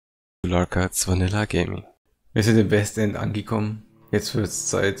Larcaths Vanilla Gaming. Wir sind im Westend angekommen. Jetzt wird es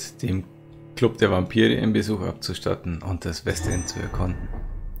Zeit, dem Club der Vampire einen Besuch abzustatten und das Westend zu erkunden.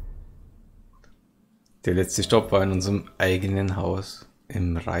 Der letzte Stopp war in unserem eigenen Haus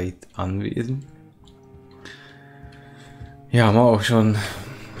im Reitanwesen. Ja, haben wir auch schon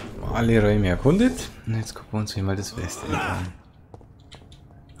alle Räume erkundet. Und jetzt gucken wir uns hier mal das Westend an.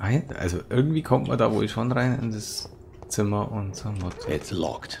 Also irgendwie kommt man da wohl schon rein in das Zimmer unserer Mutter. It's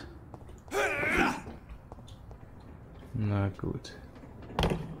locked. Na gut.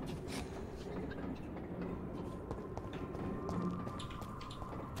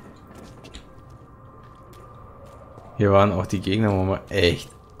 Hier waren auch die Gegner, wo wir echt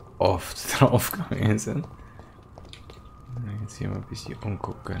oft draufgegangen sind. Jetzt hier mal ein bisschen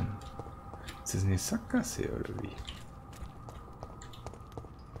umgucken. Ist das eine Sackgasse oder wie?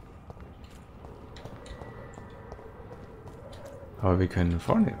 Aber wir können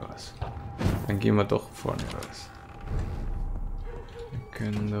vorne raus. Dann gehen wir doch vorne raus. Wir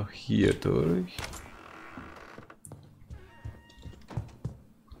können doch hier durch.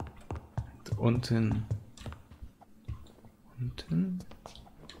 Und unten.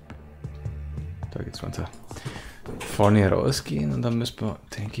 Da geht's runter. Vorne rausgehen und dann müssen wir,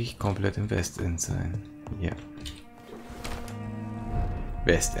 denke ich, komplett im Westend sein. Ja.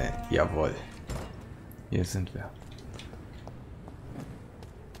 Westend, jawohl. Hier sind wir.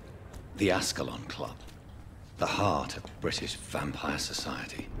 The Ascalon Club. The heart of British vampire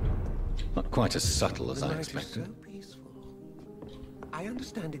society. Not quite as subtle as I expected. So peaceful. I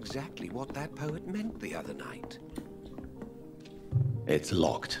understand exactly what that poet meant the other night. It's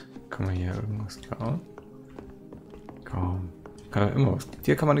locked. Kann man hier irgendwas klauen? Kaum. Kann er immer was.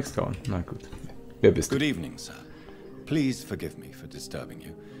 Hier kann man nichts klauen. Na gut. Wer bist du? Good evening, sir. Please forgive me for disturbing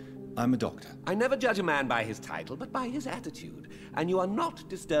you. I'm a doctor. I never judge a man by his title, but by his attitude. And you are not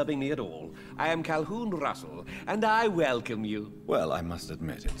disturbing me at all. I am Calhoun Russell, and I welcome you. Well, I must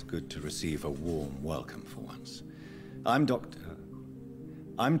admit it's good to receive a warm welcome for once. I'm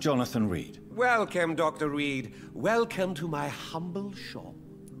Jonathan Reed. Welcome, Dr. Reed. Welcome to my humble shop.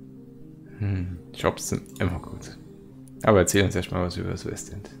 Shops sind immer gut. Aber erzähl uns erstmal was über das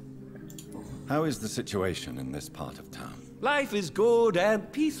Westend. How is the situation in this part of town? Life is good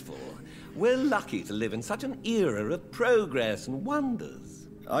and peaceful. We're lucky to live in such an era of progress and wonders.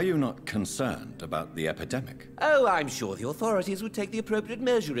 Are you not concerned about the epidemic? Oh, I'm sure the authorities would take the appropriate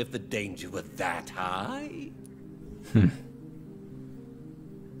measure if the danger were that high.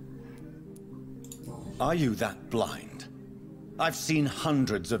 Are you that blind? I've seen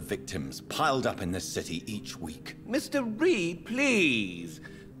hundreds of victims piled up in this city each week. Mr. Reed, please.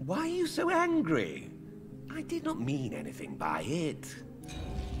 Why are you so angry? I did not mean anything by it.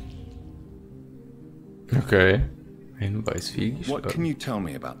 Okay. Hinweis viel What can you tell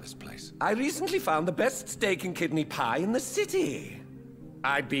me about this place? I recently found the best steak and kidney pie in the city.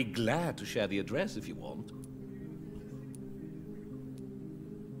 I'd be glad to share the address if you want.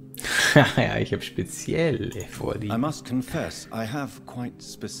 Ja, ich habe spezielle Vorlieben. I must confess, I have quite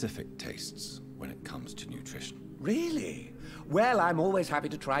specific tastes when it comes to nutrition. Really? Well, I'm always happy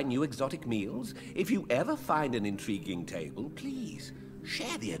to try new exotic meals. If you ever find an intriguing table, please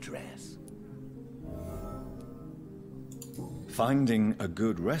share the address. Finding a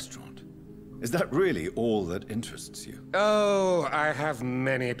good restaurant? Is that really all that interests you? Oh, I have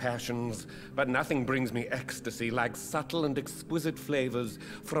many passions, but nothing brings me ecstasy like subtle and exquisite flavors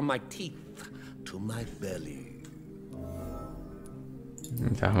from my teeth to my belly.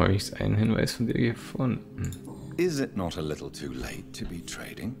 Da habe ich einen Hinweis von dir gefunden. Is it not a little too late to be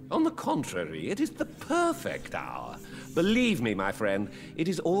trading? On the contrary, it is the perfect hour. Believe me, my friend, it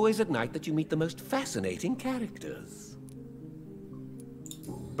is always at night that you meet the most fascinating characters.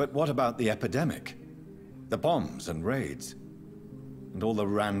 But what about the epidemic? The bombs and raids? And all the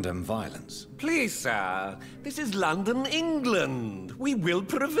random violence? Please, sir, this is London, England. We will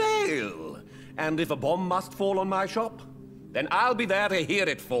prevail. And if a bomb must fall on my shop, then I'll be there to hear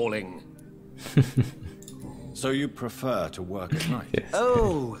it falling. So you prefer to work at night? Yes.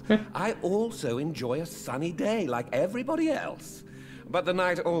 Oh, I also enjoy a sunny day like everybody else. But the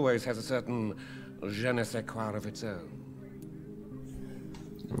night always has a certain je ne sais quoi of its own.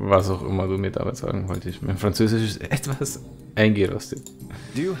 Was auch immer du mir damit sagen wolltest. Mein Französisch ist etwas eingerostet.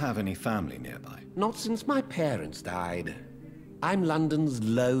 Do you have any family nearby? Not since my parents died. I'm London's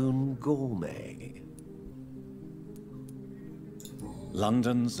lone gourmet.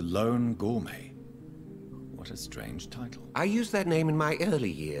 London's lone gourmet? What a strange title. I used that name in my early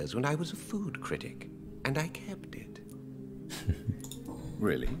years when I was a food critic, and I kept it.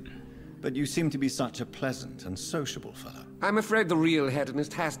 Really? But you seem to be such a pleasant and sociable fellow. I'm afraid the real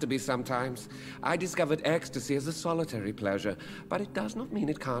hedonist has to be sometimes. I discovered ecstasy as a solitary pleasure, but it does not mean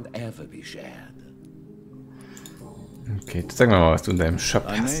it can't ever be shared. Okay, sag mir mal, was du in deinem Shop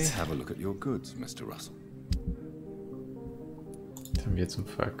I may hast. have a look at your goods, Mr. Russell. Was haben wir zum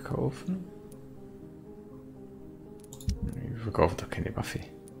Verkaufen? Wir verkaufen doch keine Waffe.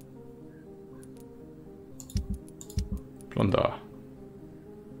 Plunder.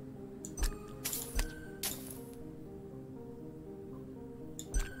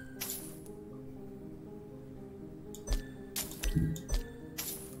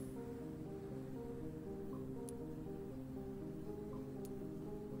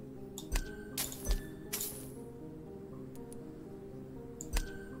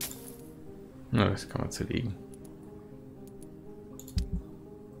 Na, das kann man zerlegen.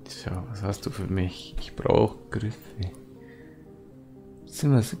 Tja, was hast du für mich? Ich brauche Griffe.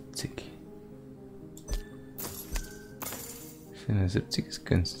 Zimmer 70. 70 ist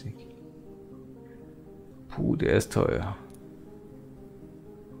günstig. Puh, der ist teuer.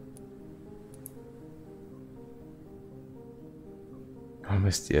 Warum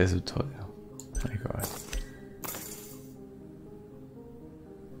ist der so teuer? Egal.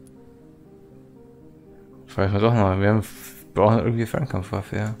 Falls wir doch mal, brauchen irgendwie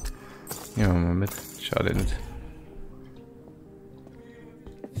Fernkampfwaffe, ja. Nehmen wir mal mit. Schade nicht.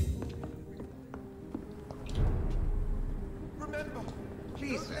 Remember,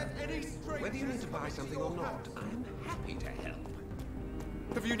 please, sir, whether you need to buy something or not, I'm happy to help.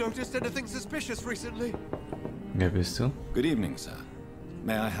 Have you noticed anything suspicious recently? Wer bist du? Good evening, sir.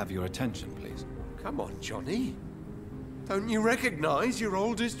 May I have your attention, please? Come on, Johnny. Don't you recognize your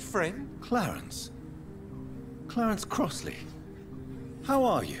oldest friend? Clarence. Clarence Crossley. How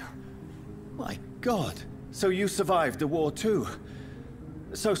are you? My God. So you survived the war too.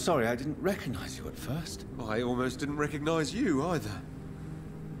 So sorry I didn't recognize you at first. I almost didn't recognize you either.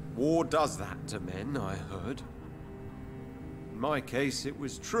 War does that to men, I heard. In my case, it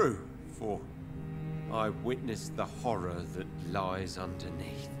was true, for I witnessed the horror that lies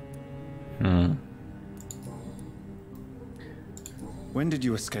underneath. When did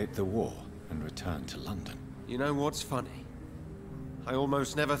you escape the war and return to London? You know what's funny? I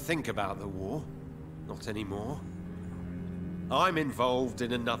almost never think about the war. Not anymore. I'm involved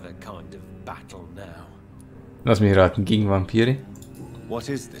in another kind of battle now. Lass mich raten, gegen Vampire? What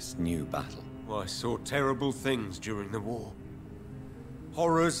is this new battle? I saw terrible things during the war.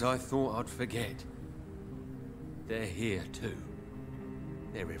 Horrors I thought I'd forget. They're here too.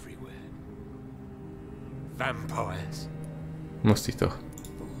 They're everywhere. Vampires. Musste ich doch.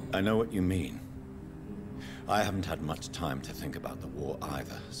 I know what you mean. I haven't had much time to think about the war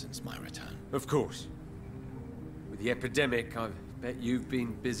either since my return. Of course. With the epidemic, I bet you've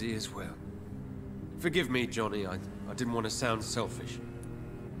been busy as well. Forgive me, Johnny, I didn't want to sound selfish.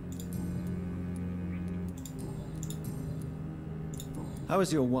 How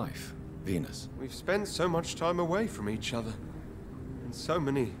is your wife, Venus? We've spent so much time away from each other, and so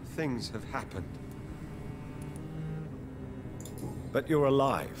many things have happened. But you're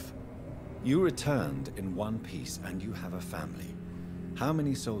alive. You returned in one piece and you have a family. How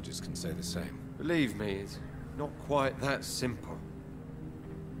many soldiers can say the same? Believe me, it's not quite that simple.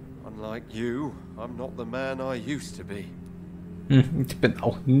 Unlike you, I'm not the man I used to be. Ich bin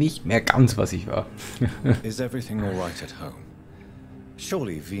auch nicht mehr ganz, was ich war. Is everything all right at home?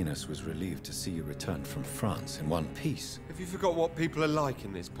 Surely Venus was relieved to see you return from France in one piece. Have you forgot what people are like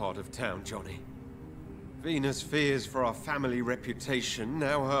in this part of town, Johnny? Venus fears for our family reputation.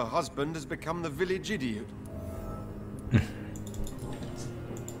 Now her husband has become the village idiot.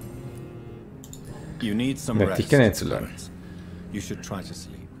 You need some Nett, rest. dich kennenzulernen. Clarence. You should try to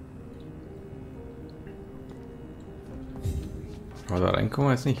sleep. Aber da reinkommen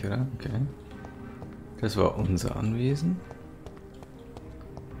wir jetzt nicht, oder? Okay. Das war unser Anwesen.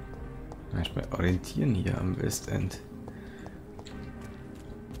 Erstmal orientieren hier am Westend.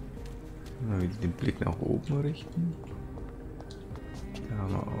 Mal wieder den Blick nach oben richten. Da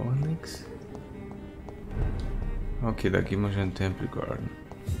haben wir auch nichts. Okay, da gehen wir schon in den Temple Garden.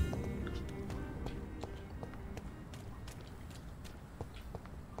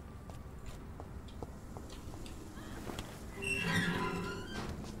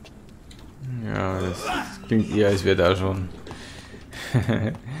 Ja, das klingt eher, als wäre da schon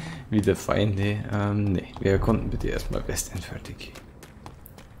wieder Feinde. Ne, wir erkunden bitte erstmal Westend fertig.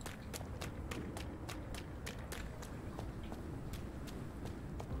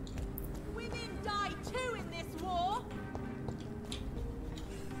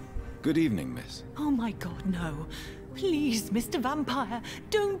 Good evening, miss. Oh my God, no. Please, Mr. Vampire,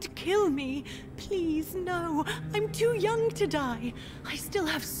 don't kill me. Please, no. I'm too young to die. I still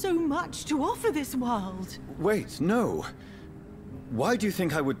have so much to offer this world. Wait, no. Why do you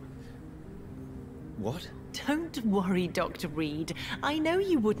think I would... What? Don't worry, Dr. Reed. I know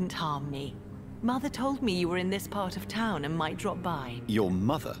you wouldn't harm me. Mother told me you were in this part of town and might drop by. Your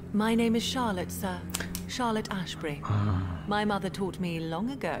mother? My name is Charlotte, sir. Charlotte Ashbury. My mother taught me long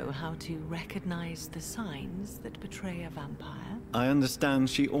ago how to recognize the signs that betray a vampire. I understand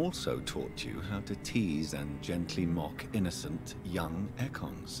she also taught you how to tease and gently mock innocent young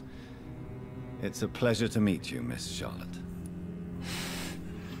Ekons. It's a pleasure to meet you, Miss Charlotte.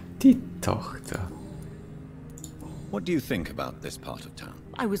 Die Tochter. What do you think about this part of town?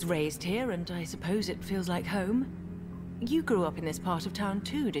 I was raised here, and I suppose it feels like home. You grew up in this part of town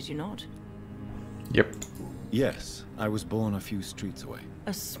too, did you not? Yep. Yes, I was born a few streets away.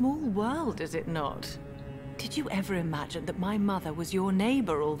 A small world, is it not? Did you ever imagine that my mother was your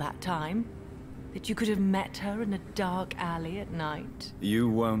neighbor all that time? That you could have met her in a dark alley at night? You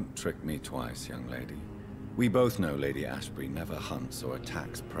won't trick me twice, young lady. We both know Lady Ashbury never hunts or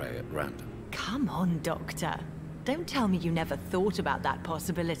attacks prey at random. Come on, Doctor. Don't tell me you never thought about that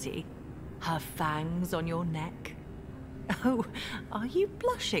possibility. Her fangs on your neck. Oh, are you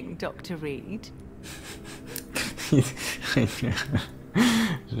blushing, Dr. Reed? Is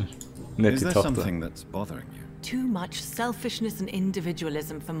there something that's bothering you? Too much selfishness and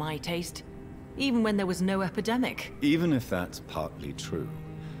individualism for my taste. Even when there was no epidemic. Even if that's partly true,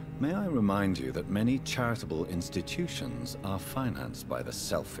 may I remind you that many charitable institutions are financed by the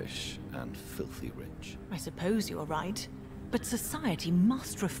selfish and filthy rich. I suppose you're right. But society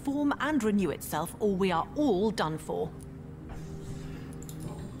must reform and renew itself, or we are all done for.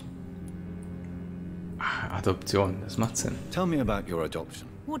 Adoption, das macht Sinn. Tell me about your adoption.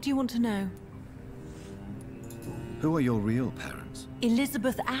 What do you want to know? Who are your real parents?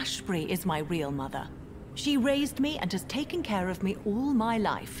 Elizabeth Ashbury is my real mother. She raised me and has taken care of me all my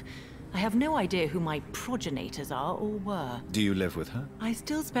life. I have no idea who my progenitors are or were. Do you live with her? I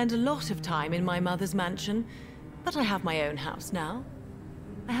still spend a lot of time in my mother's mansion, but I have my own house now.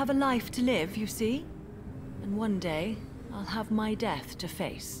 I have a life to live, you see? And one day, I'll have my death to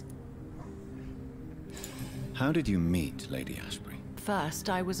face. How did you meet Lady Ashbury? First,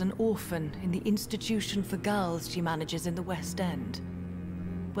 I was an orphan in the institution for girls she manages in the West End.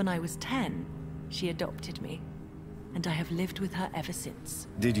 When I was 10, she adopted me, and I have lived with her ever since.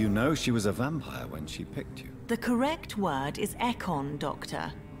 Did you know she was a vampire when she picked you? The correct word is Ekon,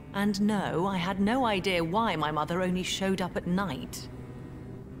 Doctor. And no, I had no idea why my mother only showed up at night.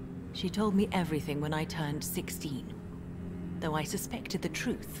 She told me everything when I turned 16, though I suspected the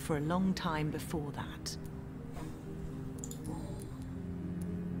truth for a long time before that.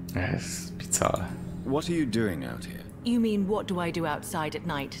 Es ist bizarr. What are you doing out here? You mean, what do I do outside at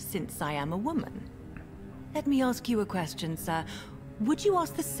night since I am a woman? Let me ask you a question, sir. Would you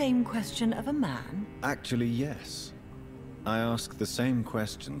ask the same question of a man? Actually, yes. I ask the same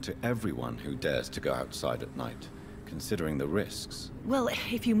question to everyone who dares to go outside at night, considering the risks. Well,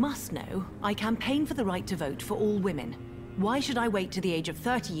 if you must know, I campaign for the right to vote for all women. Why should I wait to the age of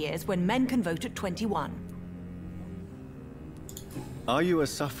 30 years when men can vote at 21? Are you a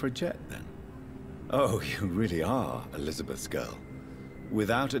suffragette, then? Oh, you really are Elizabeth's girl.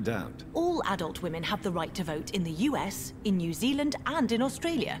 Without a doubt. All adult women have the right to vote in the US, in New Zealand, and in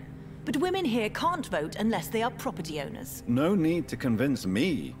Australia. But women here can't vote unless they are property owners. No need to convince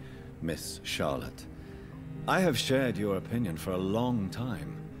me, Miss Charlotte. I have shared your opinion for a long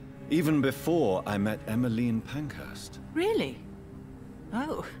time. Even before I met Emmeline Pankhurst. Really?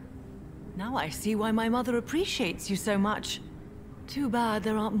 Oh. Now I see why my mother appreciates you so much. Too bad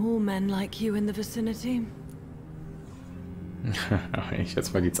there aren't more men like you in the vicinity. Ich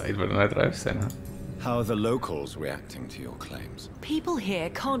jetzt mal die Zeit, weil dann halt reif sein, ne? How are the locals reacting to your claims? People here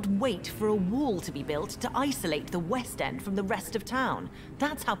can't wait for a wall to be built to isolate the West End from the rest of town.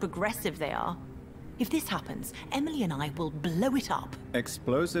 That's how progressive they are. If this happens, Emily and I will blow it up.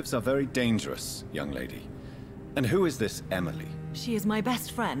 Explosives are very dangerous, young lady. And who is this Emily? She is my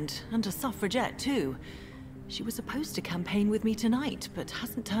best friend, and a suffragette too. She was supposed to campaign with me tonight, but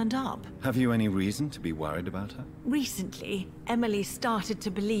hasn't turned up. Have you any reason to be worried about her? Recently, Emily started to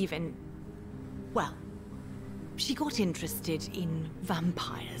believe in... well, she got interested in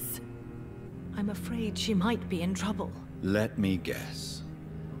vampires. I'm afraid she might be in trouble. Let me guess.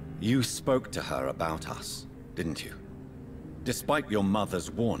 You spoke to her about us, didn't you? Despite your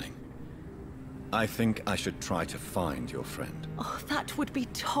mother's warning. I think I should try to find your friend. Oh, that would be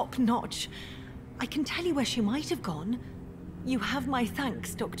top-notch. I can tell you where she might have gone. You have my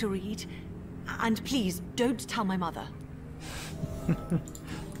thanks, Dr. Reed. And please, don't tell my mother.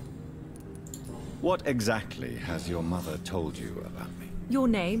 What exactly has your mother told you about me? Your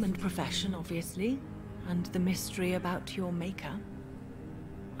name and profession, obviously, and the mystery about your maker.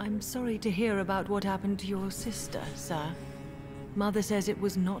 I'm sorry to hear about what happened to your sister, sir. Mother says it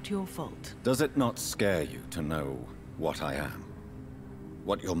was not your fault. Does it not scare you to know what I am?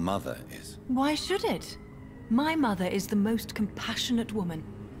 What your mother is? Why should it? My mother is the most compassionate woman.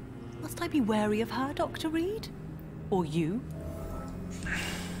 Must I be wary of her, Dr. Reed? Or you?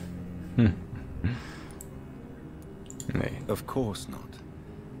 Of course not.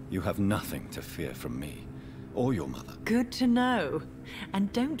 You have nothing to fear from me, or your mother. Good to know.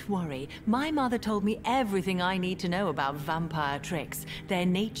 And don't worry, my mother told me everything I need to know about vampire tricks, their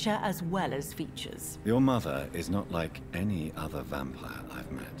nature as well as features. Your mother is not like any other vampire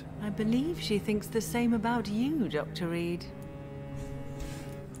I've met. I believe she thinks the same about you, Dr. Reed.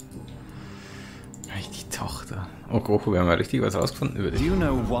 Die Tochter. Oh, Goku, wir haben ja richtig was rausgefunden über Do dich. you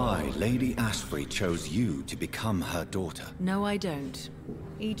know why Lady Ashbury chose you to become her daughter? No, I don't.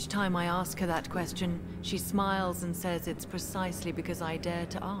 Each time I ask her that question, she smiles and says it's precisely because I dare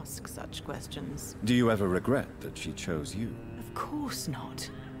to ask such questions. Do you ever regret that she chose you? Of course not.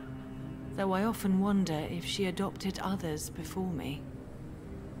 Though I often wonder if she adopted others before me.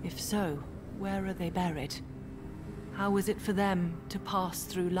 If so, where are they buried? How was it for them to pass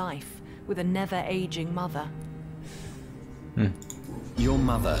through life with a never-aging mother? Your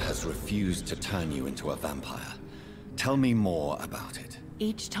mother has refused to turn you into a vampire. Tell me more about it.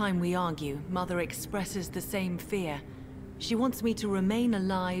 Each time we argue, Mother expresses the same fear. She wants me to remain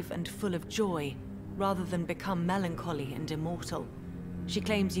alive and full of joy, rather than become melancholy and immortal. She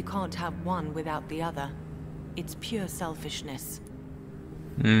claims you can't have one without the other. It's pure selfishness.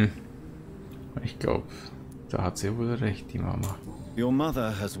 Ich glaube, da hat sie wohl recht, die Mama. Your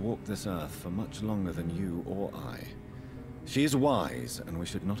mother has walked this earth for much longer than you or I. She is wise, and we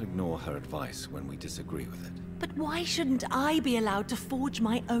should not ignore her advice when we disagree with it. But why shouldn't I be allowed to forge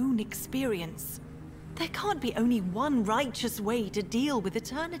my own experience? There can't be only one righteous way to deal with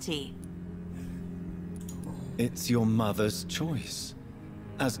eternity. It's your mother's choice.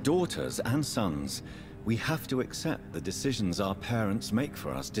 As daughters and sons, we have to accept the decisions our parents make for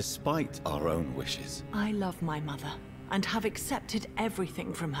us despite our own wishes. I love my mother, and have accepted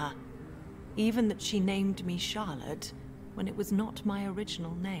everything from her. Even that she named me Charlotte, when it was not my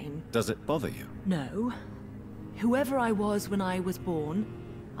original name. Does it bother you? No. Whoever I was when I was born,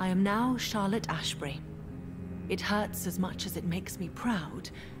 I am now Charlotte Ashbury. It hurts as much as it makes me proud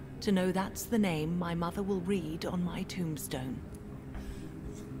to know that's the name my mother will read on my tombstone.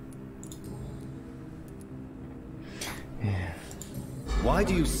 Why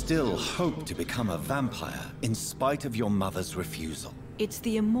do you still hope to become a vampire in spite of your mother's refusal? It's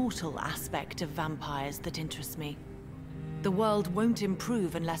the immortal aspect of vampires that interests me. The world won't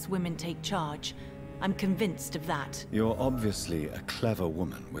improve unless women take charge. I'm convinced of that. You're obviously a clever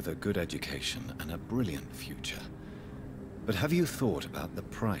woman with a good education and a brilliant future. But have you thought about the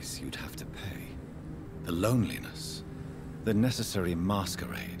price you'd have to pay? The loneliness, the necessary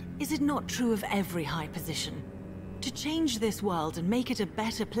masquerade. Is it not true of every high position? To change this world and make it a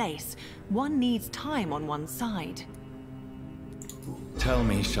better place, one needs time on one's side. Tell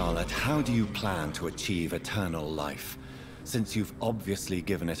me, Charlotte, how do you plan to achieve eternal life, since you've obviously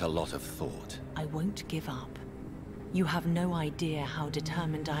given it a lot of thought? I won't give up. You have no idea how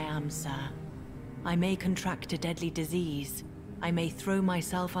determined I am, sir. I may contract a deadly disease. I may throw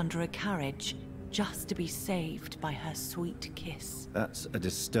myself under a carriage, just to be saved by her sweet kiss. That's a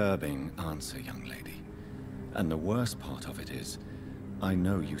disturbing answer, young lady. And the worst part of it is, I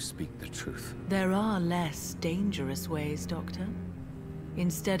know you speak the truth. There are less dangerous ways, Doctor.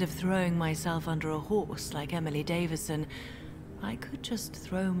 Instead of throwing myself under a horse like Emily Davison, I could just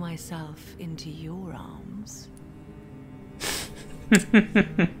throw myself into your arms.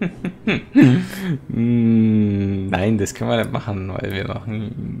 Nein, das können wir nicht machen, weil wir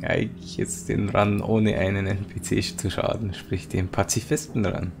machen eigentlich jetzt den Run ohne einen NPC zu schaden, sprich den Pazifisten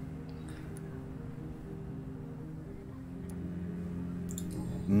dran.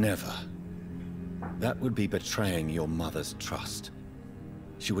 Never. That would be betraying your mother's trust.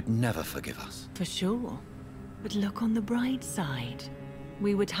 She would never forgive us. For sure. But look on the bright side.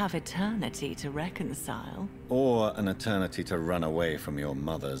 We would have eternity to reconcile. Or an eternity to run away from your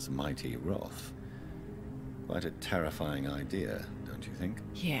mother's mighty wrath. Quite a terrifying idea, don't you think?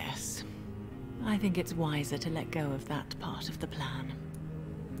 Yes. I think it's wiser to let go of that part of the plan.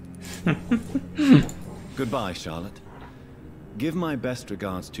 Goodbye, Charlotte. Give my best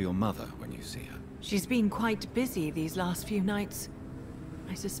regards to your mother when you see her. She's been quite busy these last few nights.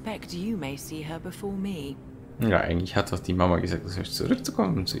 I suspect you may see her before me. Ja, eigentlich hat doch die Mama gesagt, dass ich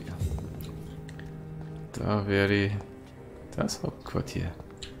zurückzukommen zu ihr. Da wäre das Hauptquartier.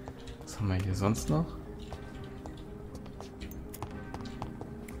 Was haben wir hier sonst noch?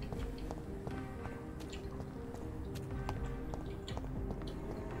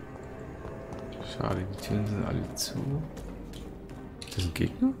 Schade, die Türen sind alle zu. Das ist ein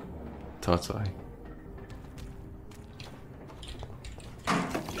Gegner? Tatsache.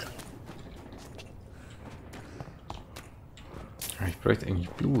 Ich bräuchte eigentlich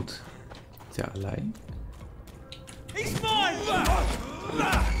Blut. Ist der allein?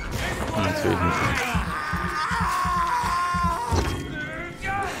 Natürlich nicht.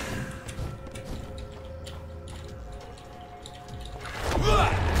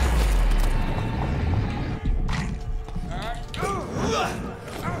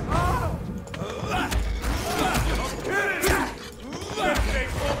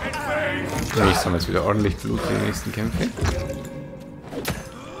 Ich sammle jetzt wieder ordentlich Blut für die nächsten Kämpfe.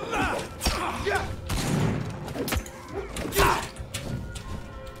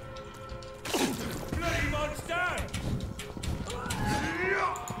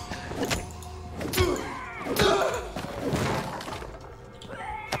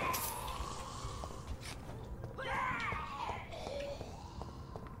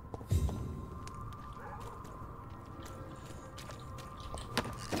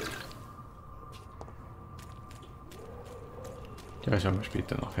 Ja, schauen wir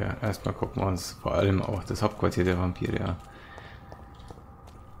später noch her. Erstmal gucken wir uns vor allem auch das Hauptquartier der Vampire an.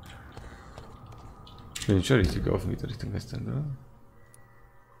 Ich bin schon richtig gelaufen wieder Richtung Westen, oder?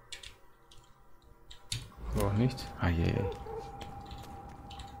 Aber auch nicht. Ah, je.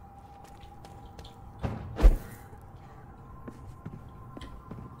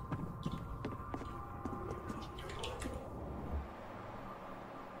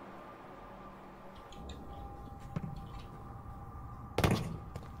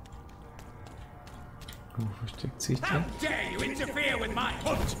 Wo versteckt sich der?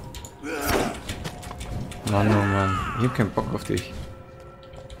 Mann, oh Mann, ich hab keinen Bock auf dich.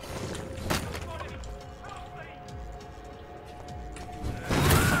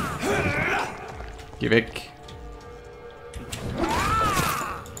 Geh weg.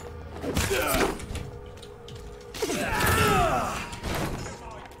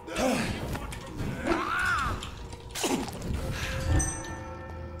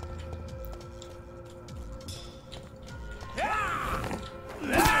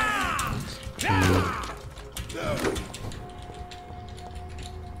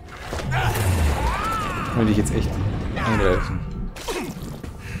 Wollte ich jetzt echt angreifen.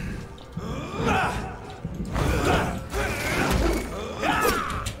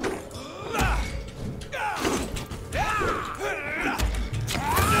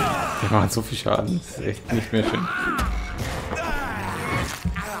 Der macht so viel Schaden, das ist echt nicht mehr schön.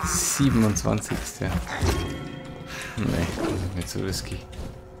 27. Nee, das ist mir zu risky.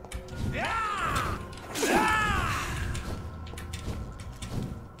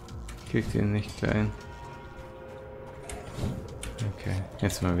 Kriegt den nicht klein. Okay,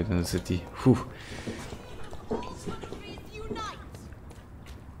 jetzt mal wieder in der City. Puh.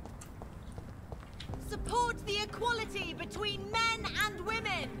 Support the equality between men and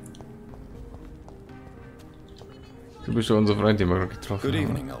women. Du bist schon unser Freund, den wir gerade getroffen Good haben.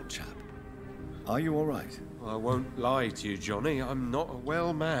 evening, old chap. Are you all right? I won't lie to you, Johnny. I'm not a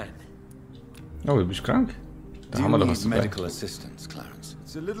well man. Oh, du bist krank? Da Do haben you wir doch need was dabei. medical assistance, Clarence?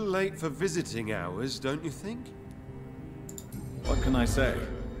 It's a little late for visiting hours, don't you think? What can I say?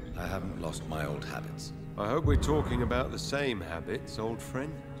 I haven't lost my old habits. I hope we're talking about the same habits, old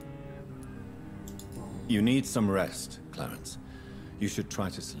friend. You need some rest, Clarence. You should try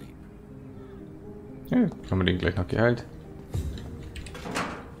to sleep. Ja, haben wir den gleich noch geheilt.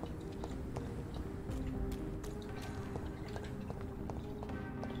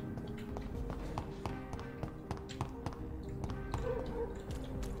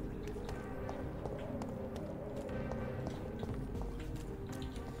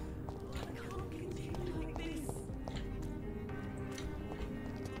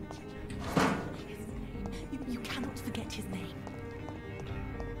 You cannot forget his name.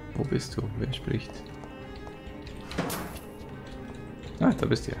 Wo bist du? Wer spricht? Ah, da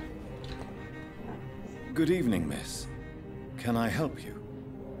bist du ja. Good evening, miss. Can I help you?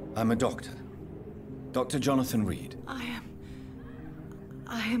 I'm a doctor. Dr. Jonathan Reed. I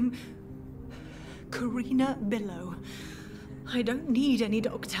am Karina Billow. I don't need any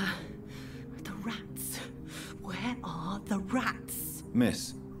doctor. The rats. Where are the rats?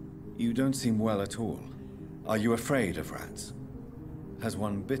 Miss, you don't seem well at all. Are you afraid of rats? Has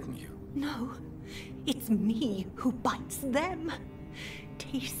one bitten you? No, it's me who bites them.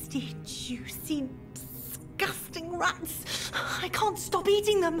 Tasty, juicy, disgusting rats. I can't stop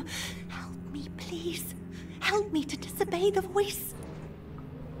eating them. Help me, please. Help me to disobey the voice.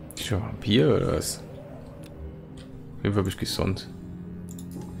 Schon Vampir oder was? Auf jeden Fall bist du gesund.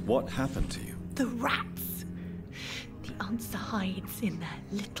 What happened to you? The rats. The answer hides in their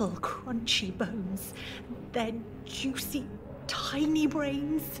little crunchy bones. Their juicy, tiny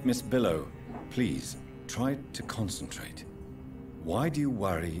brains. Miss Billow, please, try to concentrate. Why do you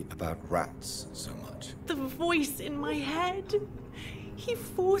worry about rats so much? The voice in my head. He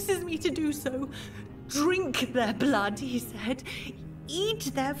forces me to do so. Drink their blood, he said.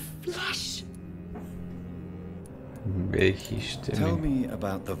 Eat their flesh. Welche Tell Stimme? me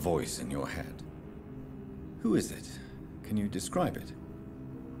about the voice in your head. Who is it? Can you describe it?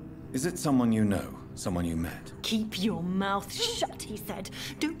 Is it someone you know? Someone you met? Keep your mouth shut, he said.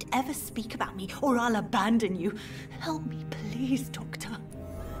 Don't ever speak about me, or I'll abandon you. Help me, please, Doctor.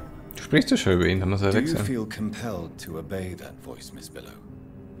 Du sprichst ja schon über ihn, da muss er Do weg you sein. feel compelled to obey that voice, Miss Billow?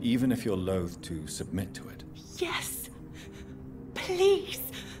 Even if you're loath to submit to it? Yes. Please.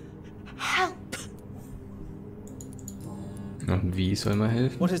 Help. Und wie soll man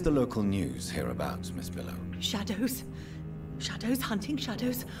helfen? What is the local news hereabouts, Miss Billow? Shadows. Shadows hunting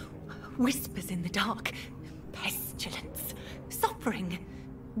shadows. Whispers in the dark. Pestilence. Suffering.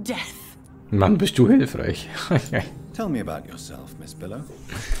 Death. Mann, bist du hilfreich. Tell me about yourself, Miss Billow.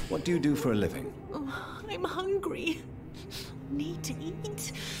 What do you do for a living? Oh, I'm hungry. Need to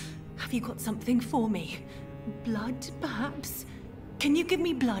eat. Have you got something for me? Blood, perhaps? Can you give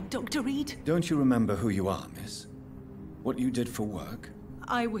me blood, Dr. Reed? Don't you remember who you are, miss? What you did for work?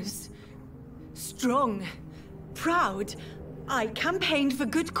 I was strong, proud. I campaigned for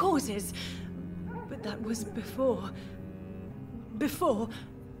good causes. But that was before. Before.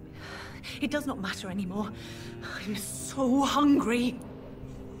 It does not matter anymore. I'm so hungry.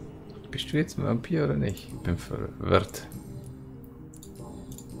 Bist du jetzt ein Vampir oder nicht? Ich bin verwirrt.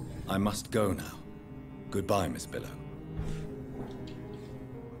 I must go now. Goodbye, Miss Billow.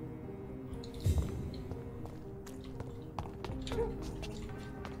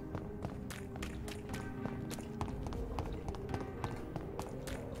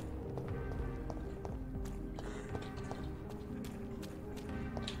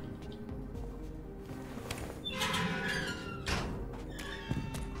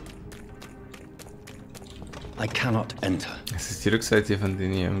 I cannot enter. Das ist die Rückseite von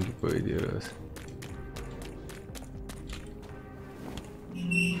dem Gebäude oder was?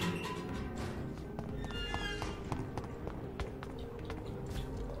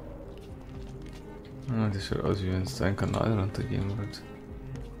 Ah, das schaut aus, wie wenn es da einen Kanal runtergehen wird.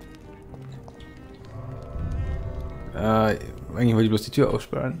 Eigentlich wollte ich bloß die Tür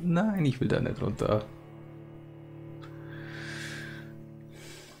aufsperren. Nein, ich will da nicht runter.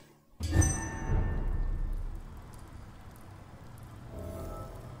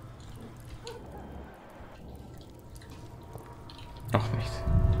 Noch nicht.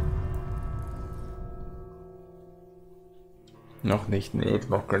 Noch nicht, nee, das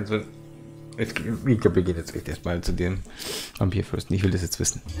macht keinen Sinn. Ich glaube, wir gehen jetzt echt erstmal zu dem Vampirfürsten. Ich will das jetzt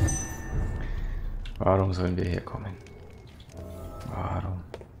wissen. Warum sollen wir herkommen? Warum?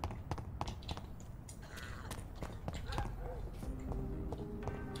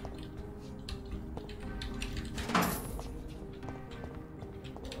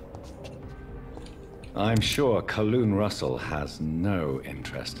 I'm sure Kaloon Russell has no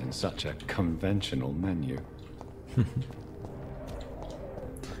interest in such a conventional menu.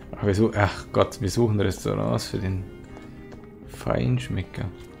 Ach Gott, wir suchen Restaurants für den Feinschmecker.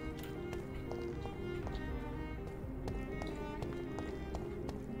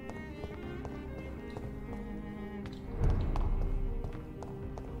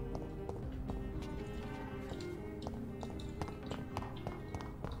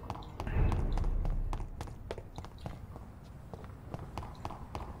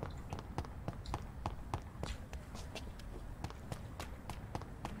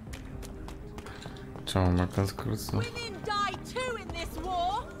 Schauen wir mal ganz kurz noch.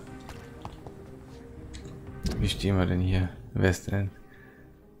 Wie stehen wir denn hier? Westend.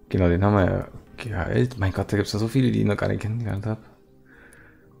 Genau, den haben wir ja geheilt. Mein Gott, da gibt es noch so viele, die ich noch gar nicht kennengelernt habe.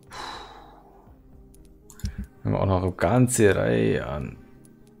 Wir haben auch noch eine ganze Reihe an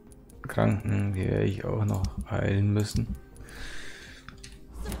Kranken, die werde ich auch noch heilen müssen.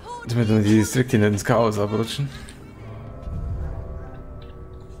 Damit wir die Distrikte nicht ins Chaos abrutschen.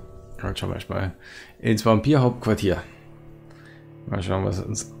 Halt schon mal ins Vampir-Hauptquartier. Mal schauen, was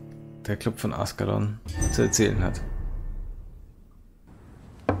uns der Club von Ascalon zu erzählen hat.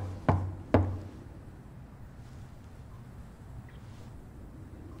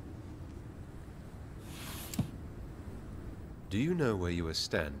 you know where you are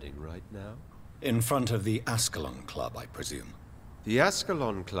standing right now? In front of the Ascalon Club, I presume. The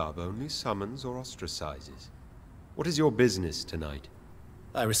Ascalon Club only summons or ostracizes. What is your business tonight?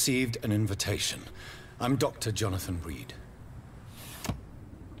 I received an invitation. I'm Dr. Jonathan Reed.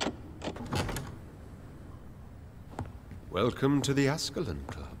 Welcome to the Ascalon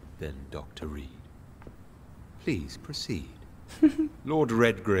Club, then, Dr. Reed. Please proceed. Lord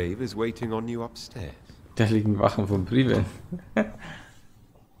Redgrave is waiting on you upstairs. Da liegen Wachen von Priven.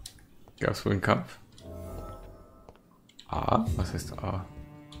 Gab's wohl einen Kampf? A? Was heißt A?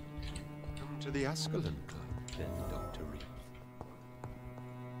 Welcome to the Ascalon Club, then, Dr. Reed.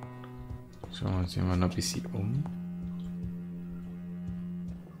 Schauen wir uns hier mal noch ein bisschen um.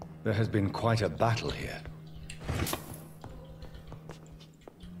 There has been quite a battle here.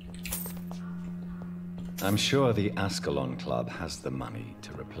 I'm sure the Ascalon Club has the money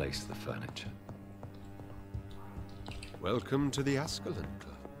to replace the furniture. Welcome to the Ascalon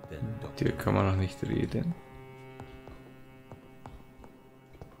Club, then, Dr. Hier kann man noch nicht reden.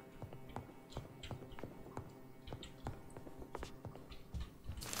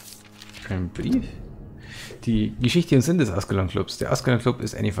 Ein Brief. Die Geschichte und Sinn des Ascalon Clubs. Der Ascalon Club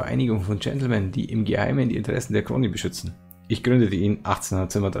ist eine Vereinigung von Gentlemen, die im Geheimen die Interessen der Krone beschützen. Ich gründete ihn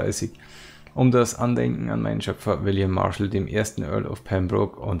 1837, um das Andenken an meinen Schöpfer William Marshall, dem ersten Earl of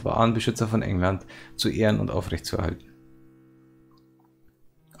Pembroke und wahren Beschützer von England, zu ehren und aufrechtzuerhalten.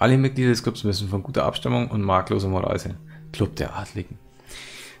 Alle Mitglieder des Clubs müssen von guter Abstammung und makelloser Moral sein. Club der Adligen.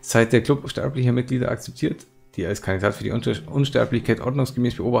 Seit der Club sterblicher Mitglieder akzeptiert, die als Kandidat für die Unsterblichkeit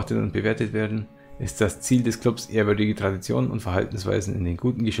ordnungsgemäß beobachtet und bewertet werden, ist das Ziel des Clubs, ehrwürdige Traditionen und Verhaltensweisen in den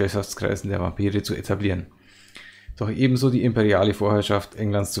guten Gesellschaftskreisen der Vampire zu etablieren. Doch ebenso die imperiale Vorherrschaft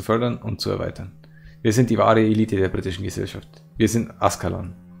Englands zu fördern und zu erweitern. Wir sind die wahre Elite der britischen Gesellschaft. Wir sind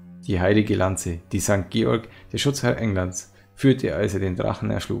Ascalon, die heilige Lanze, die St. Georg, der Schutzherr Englands, führte, als er den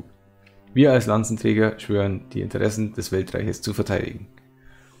Drachen erschlug. Wir als Lanzenträger schwören, die Interessen des Weltreiches zu verteidigen.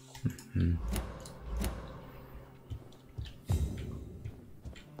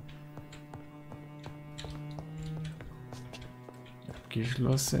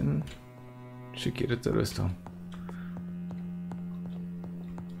 Abgeschlossen. Schicke Ritterrüstung.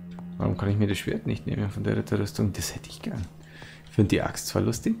 Warum kann ich mir das Schwert nicht nehmen von der Ritterrüstung? Das hätte ich gern. Ich finde die Axt zwar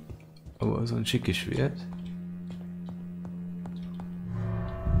lustig, aber so ein schickes Schwert.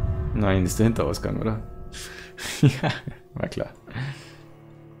 Nein, das ist der Hinterausgang, oder? Ja, war klar.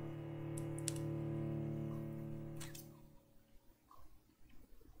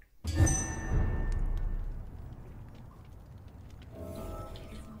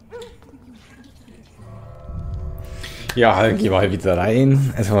 Ja, dann gehen wir halt wieder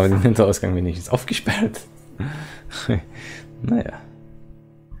rein. Also haben wir den Hinterausgang wenigstens aufgesperrt. Naja.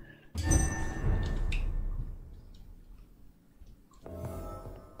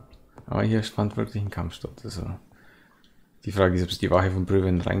 Aber hier fand wirklich ein Kampf statt. Also die Frage ist, ob sie die Wache von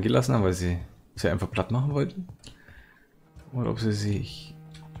Priven reingelassen haben, weil sie einfach platt machen wollten. Oder ob sie sich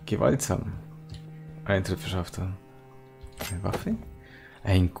gewaltsam Eintritt verschafft haben. Eine Waffe?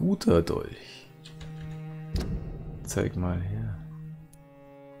 Ein guter Dolch. Zeig mal her.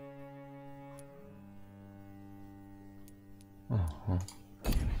 Aha.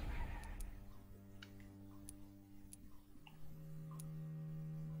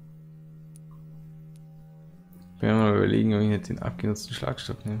 Ich werde mal überlegen, ob ich nicht den abgenutzten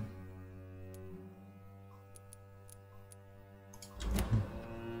Schlagstock nehme.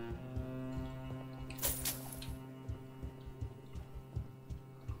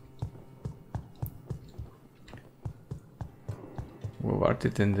 Wo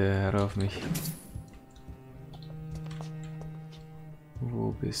wartet denn der Herr auf mich?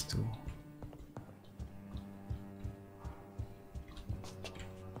 Wo bist du?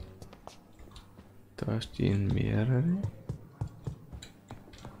 Da stehen mehrere.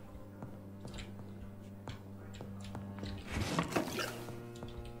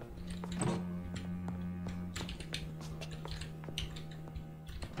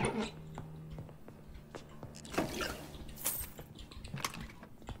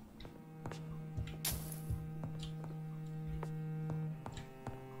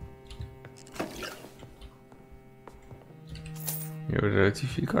 Ja,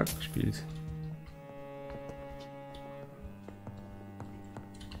 relativ viel Karten gespielt.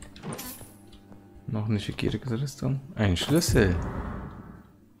 Noch eine schicke Rüstung. Ein Schlüssel.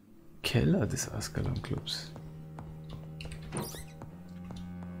 Keller des Ascalon Clubs.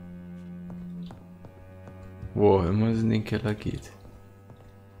 Wo auch immer es in den Keller geht.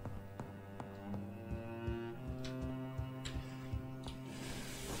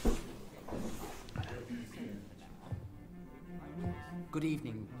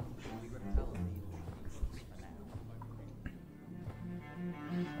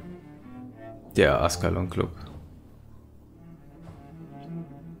 Der Ascalon Club.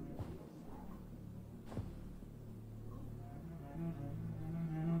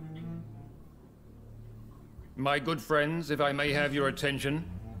 My good friends, if I may have your attention.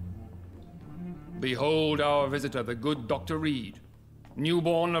 Behold our visitor, the good Dr. Reed.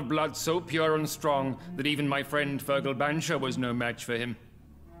 Newborn of blood so pure and strong that even my friend Fergal Bansher was no match for him.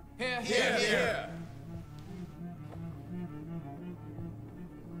 Here, here, here!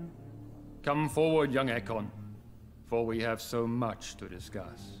 Come forward, young Ekon, for we have so much to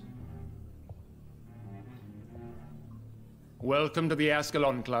discuss. Welcome to the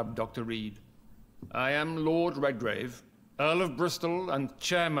Ascalon Club, Dr. Reed. I am Lord Redgrave, Earl of Bristol and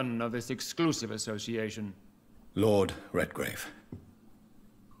chairman of this exclusive association. Lord Redgrave.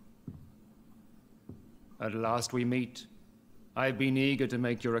 At last we meet. I've been eager to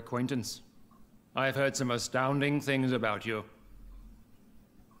make your acquaintance. I've heard some astounding things about you.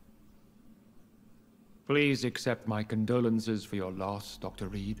 Please accept my condolences for your loss, Dr.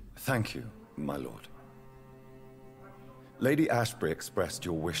 Reed. Thank you, my lord. Lady Ashbury expressed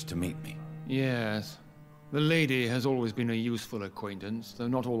your wish to meet me. Yes. The lady has always been a useful acquaintance, though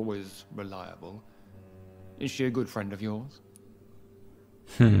not always reliable. Is she a good friend of yours?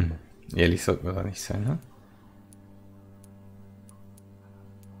 Ehrlich sollten wir da nicht sein, ne?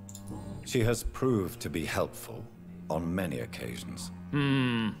 She has proved to be helpful on many occasions.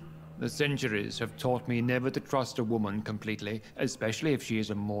 The centuries have taught me never to trust a woman completely, especially if she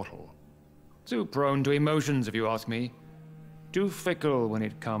is a mortal. Too prone to emotions, if you ask me. Too fickle when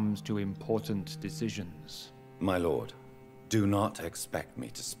it comes to important decisions. My lord, do not expect me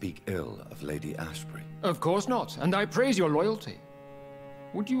to speak ill of Lady Ashbury. Of course not, and I praise your loyalty.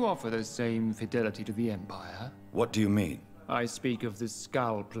 Would you offer the same fidelity to the Empire? What do you mean? I speak of this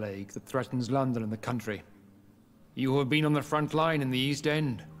skull plague that threatens London and the country. You have been on the front line in the East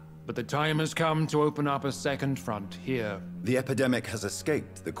End, but the time has come to open up a second front here. The epidemic has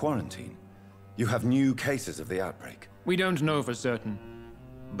escaped the quarantine. You have new cases of the outbreak. We don't know for certain,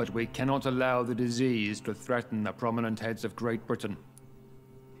 but we cannot allow the disease to threaten the prominent heads of Great Britain.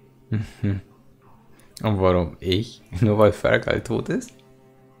 Und warum ich? Nur weil Fergal tot ist?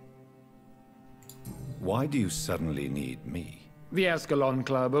 Why do you suddenly need me? The Ascalon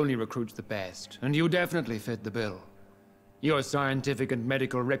Club only recruits the best, and you definitely fit the bill. Your scientific and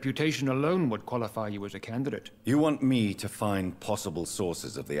medical reputation alone would qualify you as a candidate. You want me to find possible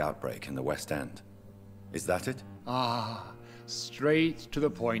sources of the outbreak in the West End? Is that it? Ah, straight to the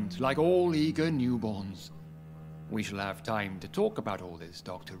point, like all eager newborns. We shall have time to talk about all this,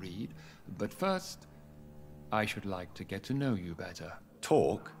 Dr. Reed, but first, I should like to get to know you better.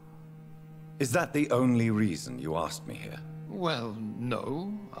 Talk? Is that the only reason you asked me here? Well,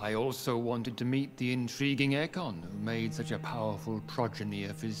 no. I also wanted to meet the intriguing Ekon, who made such a powerful progeny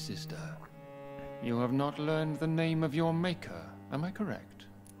of his sister. You have not learned the name of your maker, am I correct?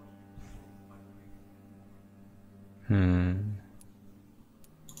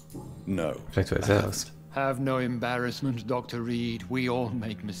 No. Vielleicht weiß er das. Have no embarrassment, Dr. Reed. We all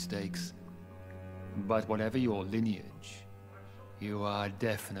make mistakes. But whatever your lineage, you are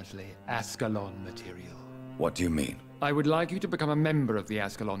definitely Ascalon material. What do you mean? I would like you to become a member of the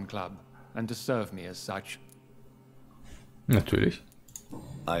Ascalon Club, and to serve me as such. Natürlich.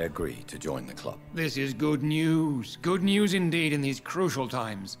 I agree to join the club. This is good news. Good news indeed in these crucial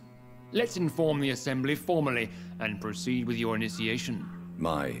times. Let's inform the Assembly formally, and proceed with your initiation.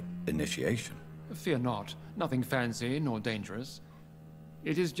 My initiation? Fear not. Nothing fancy nor dangerous.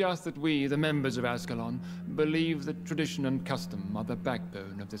 It is just that we, the members of Ascalon, believe that tradition and custom are the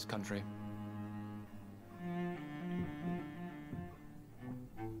backbone of this country.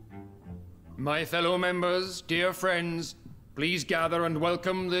 My fellow members, dear friends, please gather and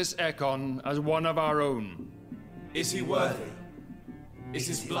welcome this Ekon as one of our own. Is he worthy? Is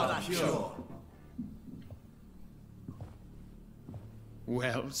his blood pure?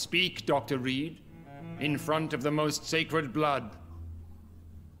 Well, speak, Dr. Reed, in front of the most sacred blood.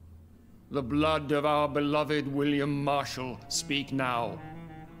 The blood of our beloved William Marshall, speak now.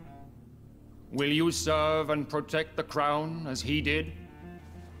 Will you serve and protect the crown as he did?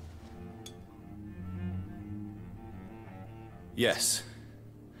 Yes,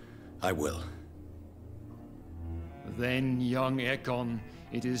 I will. Then, young Ekon,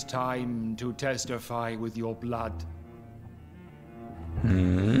 it is time to testify with your blood.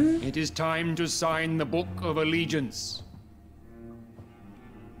 It is time to sign the Book of Allegiance.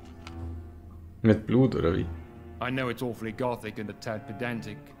 Mit Blut, oder wie? I know it's awfully gothic and a tad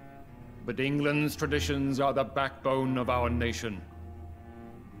pedantic, but England's traditions are the backbone of our nation.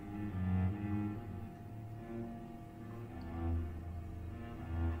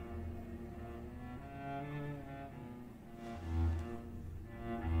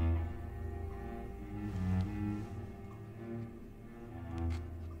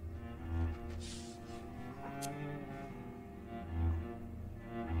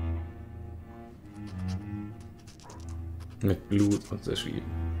 Mit Blut unterschrieben.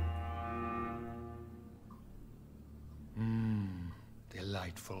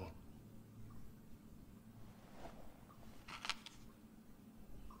 Delightful.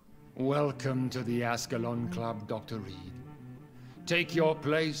 Welcome to the Ascalon Club, Dr. Reed. Take your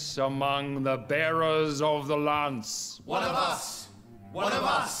place among the bearers of the lance. One of us! One of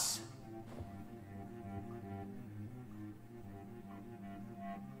us!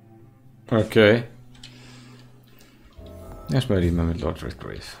 Okay. Erstmal reden wir mit Lord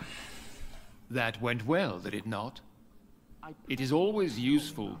Redgrave. That went well, did it not? It is always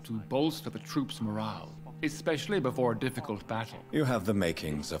useful to bolster the troops' morale, especially before a difficult battle. You have the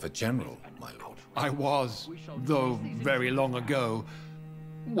makings of a general, my lord. I was, though very long ago,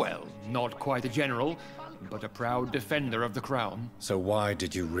 well, not quite a general, but a proud defender of the crown. So why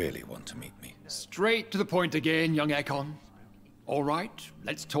did you really want to meet me? Straight to the point again, young Ekon. All right,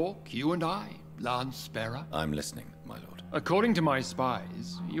 let's talk, you and I, Lance Bearer. I'm listening, my lord. According to my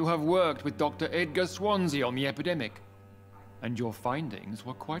spies, you have worked with Dr. Edgar Swansea on the epidemic, and your findings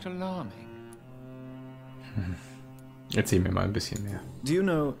were quite alarming. Erzähl mir mal ein bisschen mehr. Do you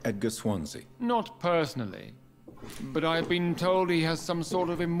know Edgar Swansea? Not personally, but I've been told he has some sort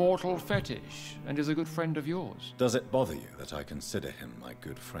of immortal fetish and is a good friend of yours. Does it bother you that I consider him my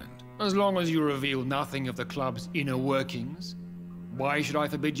good friend? As long as you reveal nothing of the club's inner workings, why should I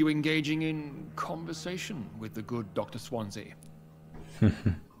forbid you engaging in conversation with the good Dr. Swansea?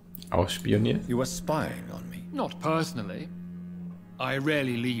 Ausspioniert? You were spying on me? Not personally. I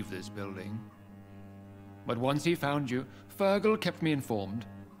rarely leave this building. But once he found you, Fergal kept me informed.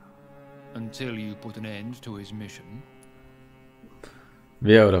 Until you put an end to his mission.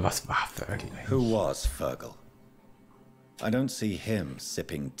 Wer oder was war Fergal? Who was Fergal? I don't see him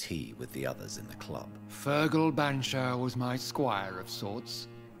sipping tea with the others in the club. Fergal Banshire was my squire of sorts.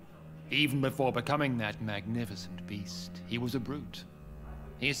 Even before becoming that magnificent beast, he was a brute.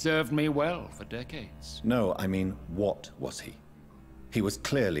 He served me well for decades. No, I mean, what was he? He was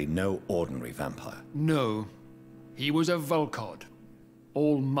clearly no ordinary vampire. No, he was a Volcod.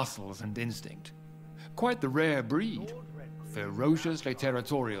 All muscles and instinct. Quite the rare breed. Ferociously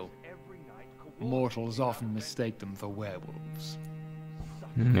territorial. Mortals often mistake them for werewolves.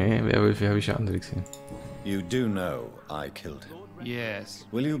 Nee, Werwölfe habe ich ja andere gesehen. You do know I killed him. Yes.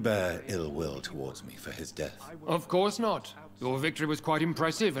 Will you bear ill will towards me for his death? Of course not. Your victory was quite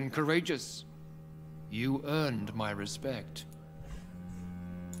impressive and courageous. You earned my respect.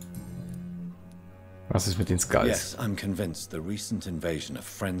 Was ist mit den Skulls? Yes, I'm convinced the recent invasion of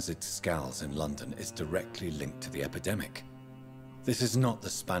frenzied Skulls in London is directly linked to the epidemic. This is not the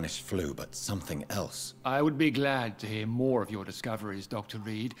Spanish flu, but something else. I would be glad to hear more of your discoveries, Dr.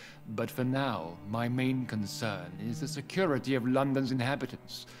 Reed, but for now, my main concern is the security of London's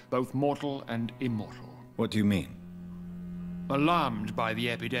inhabitants, both mortal and immortal. What do you mean? Alarmed by the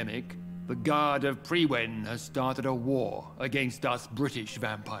epidemic, the Guard of Prewen has started a war against us British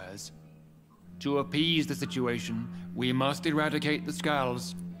vampires. To appease the situation, we must eradicate the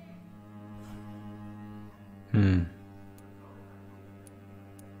Skulls.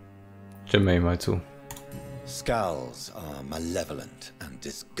 Stimme ihm mal zu. Skulls are malevolent and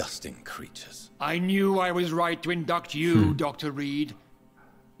disgusting creatures. I knew I was right to induct you, Dr. Reed.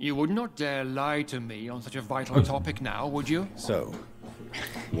 You would not dare lie to me on such a vital topic now, would you? So,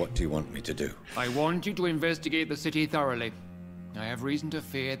 what do you want me to do? I want you to investigate the city thoroughly. I have reason to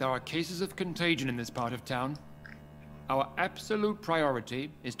fear there are cases of contagion in this part of town. Our absolute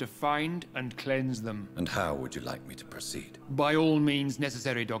priority is to find and cleanse them. And how would you like me to proceed? By all means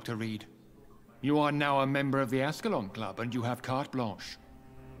necessary, Dr. Reed. You are now a member of the Ascalon Club and you have carte blanche.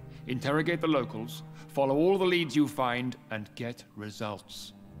 Interrogate the locals, follow all the leads you find, and get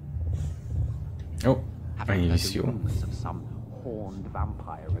results. Oh, Haven't eine heard the Vision. rumors of some horned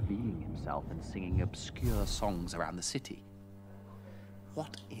vampire revealing himself and singing obscure songs around the city.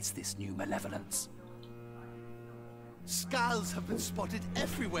 What is this new malevolence? Skulls have been spotted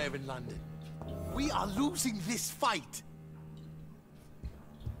everywhere in London. We are losing this fight.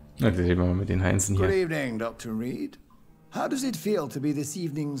 Na, dann reden wir mal mit den Heinzen Good hier. evening, Dr. Reed. How does it feel to be this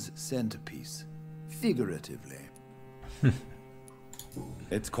evening's centerpiece? Figuratively.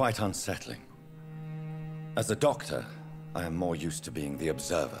 It's quite unsettling. As a doctor, I am more used to being the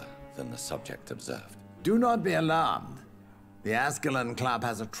observer than the subject observed. Do not be alarmed. The Ascalon Club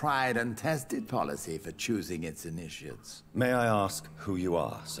has a tried and tested policy for choosing its initiates. May I ask who you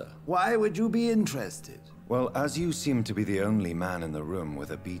are, sir? Why would you be interested? Well, as you seem to be the only man in the room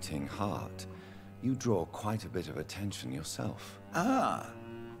with a beating heart, you draw quite a bit of attention yourself. Ah,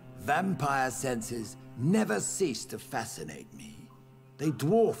 vampire senses never cease to fascinate me. They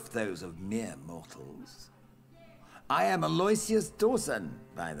dwarf those of mere mortals. I am Aloysius Dawson,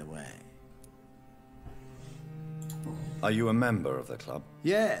 by the way. Are you a member of the club?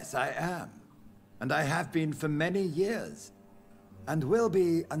 Yes, I am. And I have been for many years. And will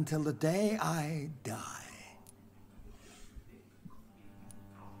be until the day I die.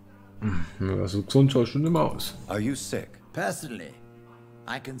 Ja, so gesund schaust du nicht mehr aus. Are you sick? Personally,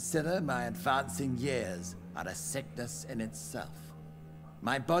 I consider my advancing years are a sickness in itself.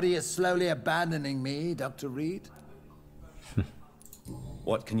 My body is slowly abandoning me, Dr. Reed.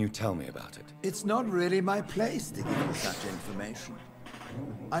 What can you tell me about it? It's not really my place to give you such information.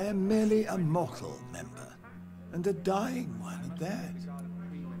 I am merely a mortal member, and a dying one at that.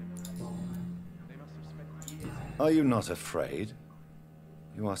 Are you not afraid?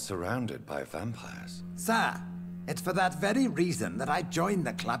 You are surrounded by vampires. Sir, it's for that very reason that I joined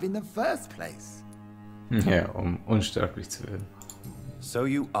the club in the first place. Ja, unsterblich zu werden. So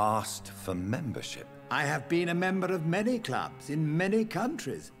you asked for membership? I have been a member of many clubs in many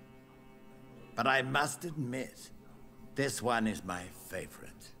countries. But I must admit, this one is my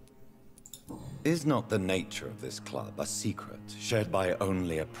favorite. Is not the nature of this club a secret, shared by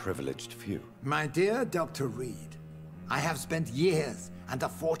only a privileged few? My dear Dr. Reed, I have spent years and a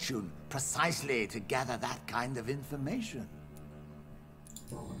fortune precisely to gather that kind of information.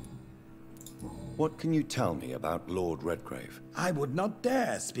 What can you tell me about Lord Redgrave? I would not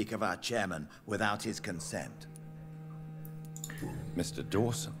dare speak of our chairman without his consent. Mr.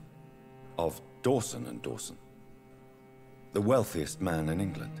 Dawson, of Dawson and Dawson, the wealthiest man in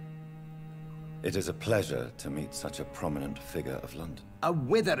England. It is a pleasure to meet such a prominent figure of London. A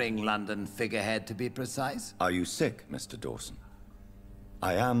withering London figurehead, to be precise. Are you sick, Mr. Dawson?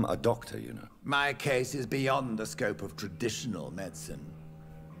 I am a doctor, you know. My case is beyond the scope of traditional medicine.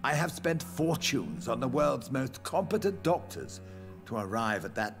 I have spent fortunes on the world's most competent doctors to arrive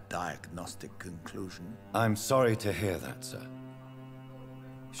at that diagnostic conclusion. I'm sorry to hear that, sir.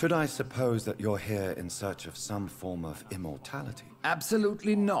 Should I suppose that you're here in search of some form of immortality?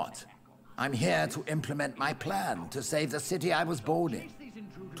 Absolutely not. I'm here to implement my plan to save the city I was born in.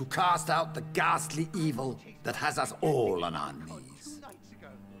 To cast out the ghastly evil that has us all on our knees.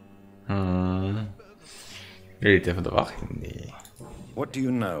 Redet der von der Wache? Nee. What do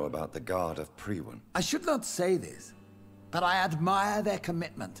you know about the Guard of Priwen? I should not say this, but I admire their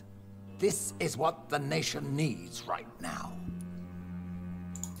commitment. This is what the nation needs right now.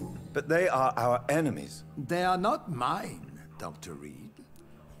 But they are our enemies. They are not mine, Dr. Reed.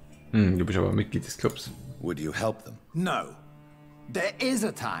 Du bist aber Mitglied des Clubs. Would you help them? No. There is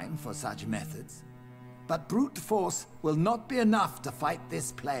a time for such methods. But brute force will not be enough to fight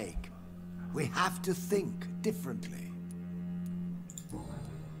this plague. We have to think differently.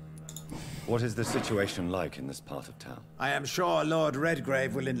 What is the situation like in this part of town? I am sure Lord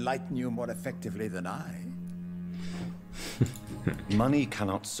Redgrave will enlighten you more effectively than I. Money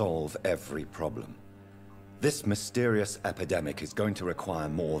cannot solve every problem. This mysterious epidemic is going to require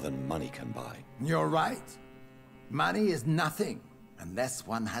more than money can buy. You're right. Money is nothing unless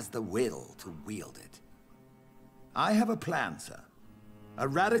one has the will to wield it. I have a plan, sir. A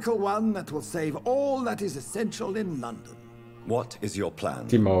radical one that will save all that is essential in London. What is your plan?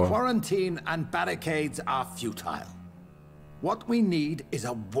 Quarantine and barricades are futile. What we need is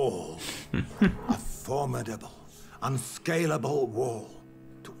a wall. A formidable, unscalable wall.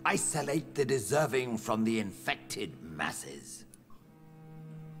 To isolate the deserving from the infected masses.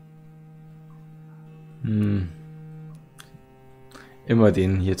 Immer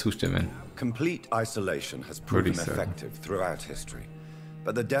denen hier zustimmen. Complete isolation has proven effective throughout history,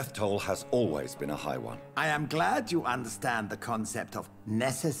 but the death toll has always been a high one. I am glad you understand the concept of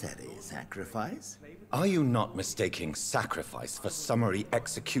necessary sacrifice. Are you not mistaking sacrifice for summary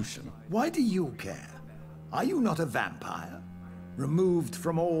execution? Why do you care? Are you not a vampire? Removed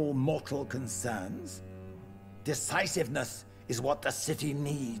from all mortal concerns? Decisiveness is what the city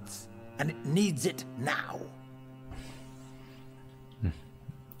needs, and it needs it now.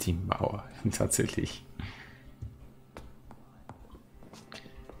 Die Mauer, tatsächlich.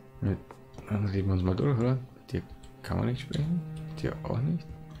 Dann reden wir uns mal durch, oder? Mit dir kann man nicht sprechen, mit dir auch nicht,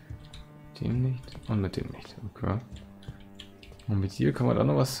 mit dem nicht und mit dem nicht. Okay. Und mit dir kann man da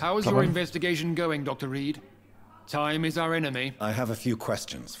noch was. How's your investigation going, Dr. Reed? Time is our enemy. I have a few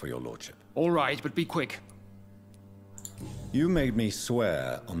questions for your lordship. All right, but be quick. You made me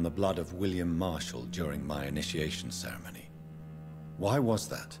swear on the blood of William Marshall during my initiation ceremony. Why was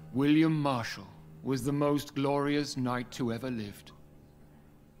that? William Marshall was the most glorious knight who ever lived.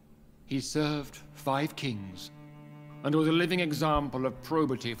 He served 5 kings and was a living example of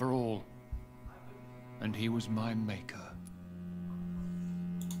probity for all. And he was my maker.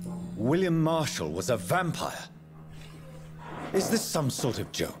 William Marshall was a vampire? Is this some sort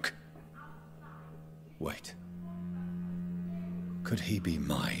of joke? Wait. Could he be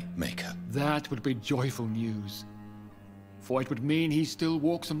my maker? That would be joyful news, for it would mean he still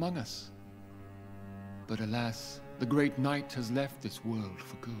walks among us. But alas, the great knight has left this world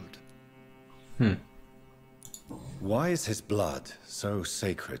for good. Why is his blood so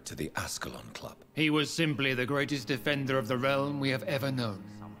sacred to the Ascalon Club? He was simply the greatest defender of the realm we have ever known.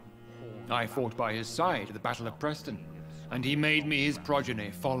 I fought by his side at the Battle of Preston, and he made me his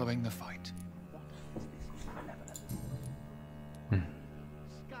progeny following the fight.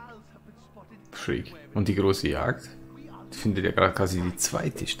 Freak. Und die große Jagd findet ja gerade quasi die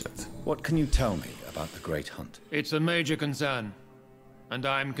zweite statt. What can you tell me about the Great Hunt? It's a major concern, and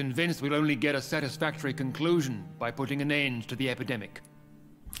I'm convinced we'll only get a satisfactory conclusion by putting an end to the epidemic.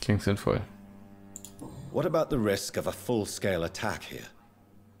 Klingt sinnvoll. What about the risk of a full-scale attack here?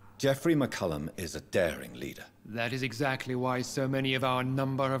 Geoffrey McCullum is a daring leader. That is exactly why so many of our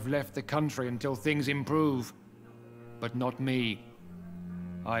number have left the country until things improve. But not me.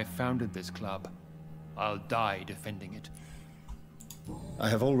 I founded this club. I'll die defending it. I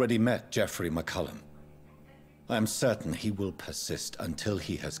have already met Geoffrey McCullum. I am certain he will persist until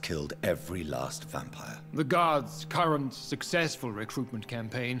he has killed every last vampire. The Guard's current successful recruitment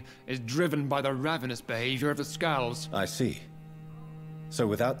campaign is driven by the ravenous behavior of the Skulls. I see. So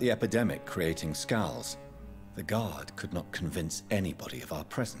without the epidemic creating Skulls, the Guard could not convince anybody of our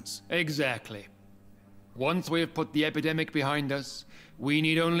presence. Exactly. Once we have put the epidemic behind us, we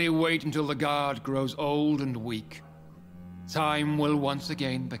need only wait until the Guard grows old and weak. Time will once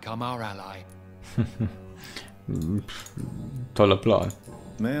again become our ally. Toller Plan.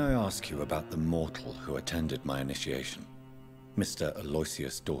 May I ask you about the mortal who attended my initiation? Mr.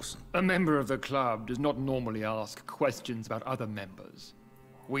 Aloysius Dawson. A member of the club does not normally ask questions about other members.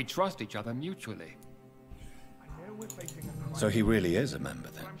 We trust each other mutually. So he really is a member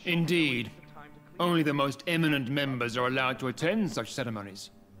then? Indeed. Only the most eminent members are allowed to attend such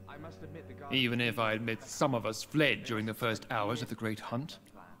ceremonies. Even if I admit some of us fled during the first hours of the Great Hunt.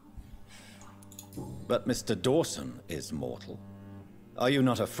 But Mr. Dawson is mortal. Are you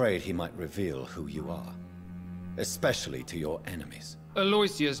not afraid he might reveal who you are? Especially to your enemies.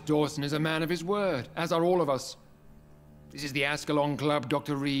 Aloysius Dawson is a man of his word, as are all of us. This is the Ascalon Club,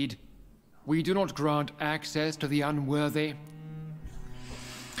 Dr. Reed. We do not grant access to the unworthy.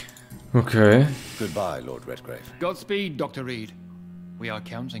 Okay. Goodbye, Lord Redgrave. Godspeed, Dr. Reed. We are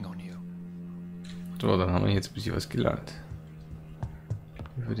counting on you. So, dann haben wir jetzt ein bisschen was gelernt.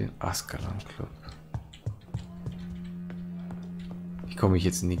 Über den Ascalon Club. Wie komme ich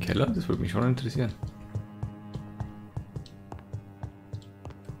jetzt in die Keller? Das würde mich schon interessieren.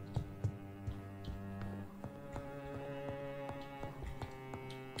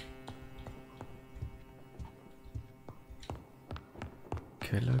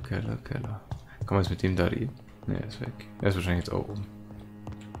 Keller, Keller, Keller. Kann man jetzt mit dem da reden? Ne, er ist weg. Er ist wahrscheinlich jetzt auch oben.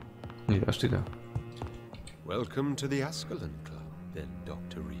 Ne, da steht er. Welcome to the Ascalon Club, then,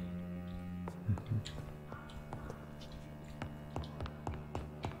 Dr. Reed.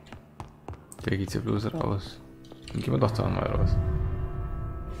 Der geht ja bloß raus. Dann gehen wir doch da mal raus.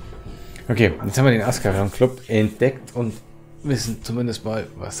 Okay, jetzt haben wir den Ascalon Club entdeckt und wissen zumindest mal,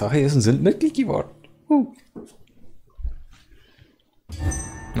 was Sache ist und sind Mitglied geworden.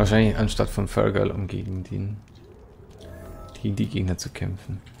 Wahrscheinlich anstatt von Fergal, um gegen die Gegner zu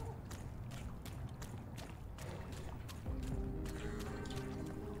kämpfen.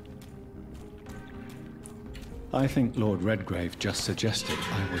 I think Lord Redgrave just suggested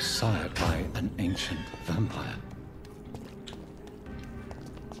I was sired by an ancient vampire.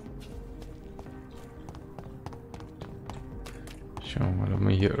 Schauen wir mal, ob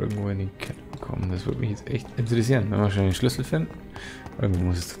wir hier irgendwo in die Keller kommen. Das würde mich jetzt echt interessieren. Wenn wir schon den Schlüssel finden, irgendwo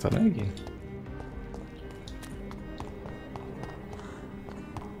muss es doch da reingehen.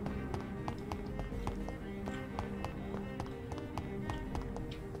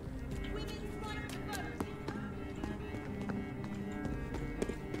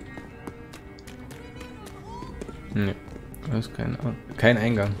 Ne, da ist kein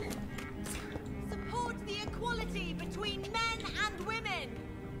Eingang.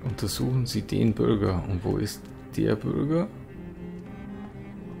 Untersuchen Sie den Bürger. Und wo ist der Bürger?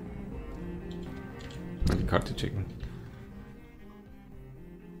 Mal die Karte checken.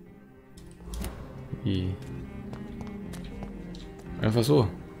 Wie? Einfach so.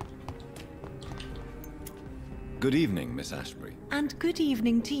 Good evening, Miss Ashbury. And good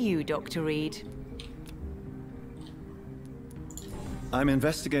evening to you, Dr. Reed. I'm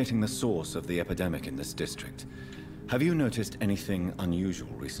investigating the source of the epidemic in this district. Have you noticed anything unusual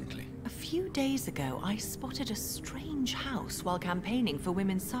recently? A few days ago, I spotted a strange house while campaigning for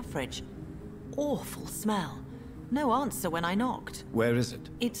women's suffrage. Awful smell. No answer when I knocked. Where is it?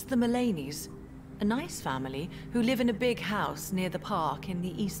 It's the Mullaneys, a nice family who live in a big house near the park in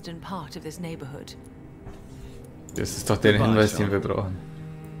the eastern part of this neighborhood. Das ist doch der Hinweis, den wir brauchen.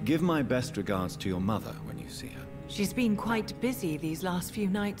 Give my best regards to your mother when you see her. She's been quite busy these last few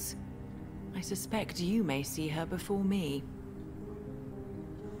nights. I suspect you may see her before me.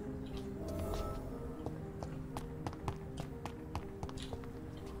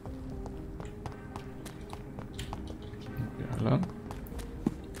 Ja, lang.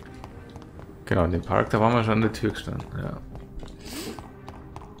 Genau, in dem Park, da waren wir schon an der Tür gestanden. Ja.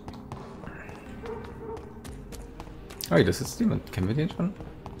 Oh, das ist jemand. Kennen wir den schon?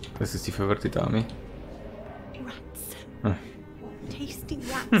 Das ist die verwirrte Dame. Rats. Ah. Tasty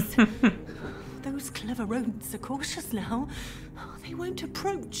rats. Those clever rodents are cautious now. They won't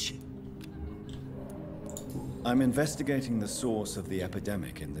approach. I'm investigating the source of the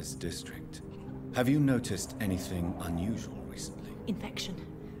epidemic in this district. Have you noticed anything unusual recently? Infection.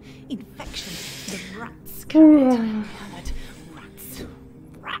 Infection. The rats carry it. I heard. Rats.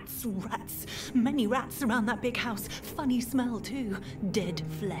 Rats. Rats. Many rats around that big house. Funny smell too. Dead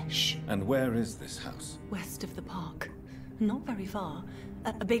flesh. And where is this house? West of the park. Not very far.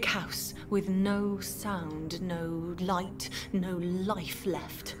 A big house with no sound, no light, no life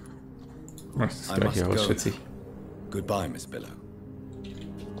left. Das ist das gleiche Haus, schätze ich. Goodbye, Miss Billow.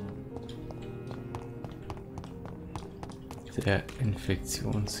 Der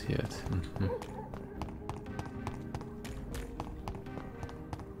Infektionsherd.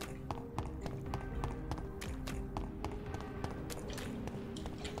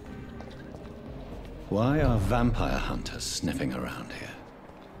 Why are vampire hunters sniffing around here?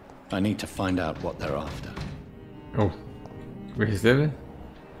 I need to find out what they're after. Oh. Welches Level?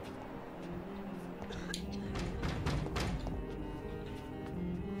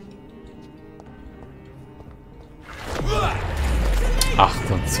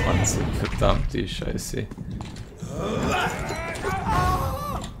 Verdammte Scheiße.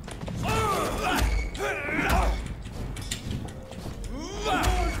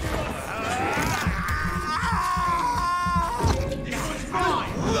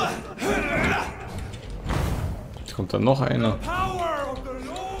 Jetzt kommt dann noch einer.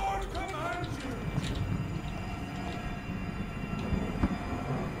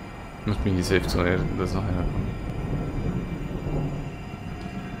 Muss mich in die Safe-Zone, da ist noch einer.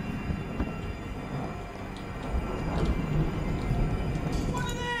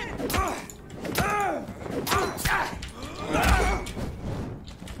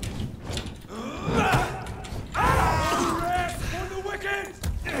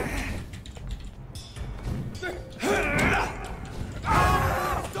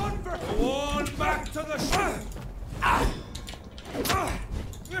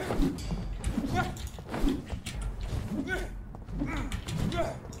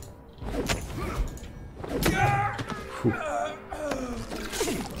 Puh.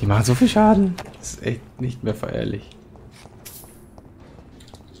 Die machen so viel Schaden. Das ist echt nicht mehr feierlich.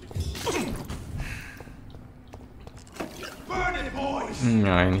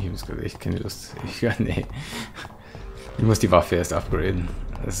 Nein, ich muss gerade echt keine Lust. Nee. Ich muss die Waffe erst upgraden.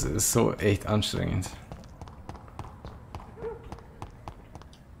 Das ist so echt anstrengend.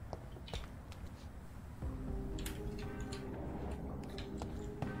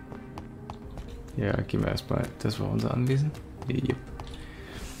 Ja, gehen wir erstmal. Das war unser Anwesen. Yep.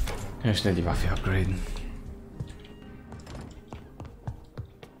 Ja, schnell die Waffe upgraden.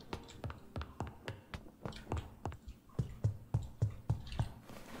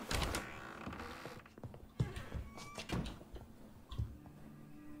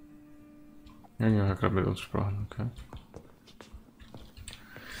 Ja, hat gerade mit uns gesprochen, okay.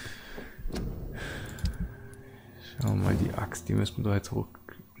 Schauen wir mal, die Axt, die müssen wir da jetzt hoch.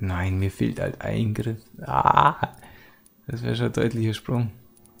 Nein, mir fehlt halt ein Griff. Ah, das wäre schon ein deutlicher Sprung.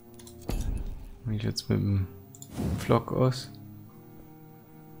 Wie schaut es mit dem Flock aus?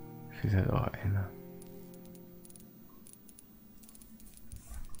 Fehlt halt auch einer.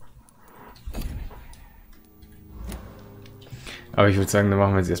 Aber ich würde sagen, dann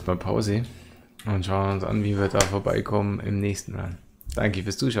machen wir jetzt erstmal Pause und schauen uns an, wie wir da vorbeikommen im nächsten Run. Danke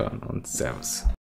fürs Zuschauen und Servus.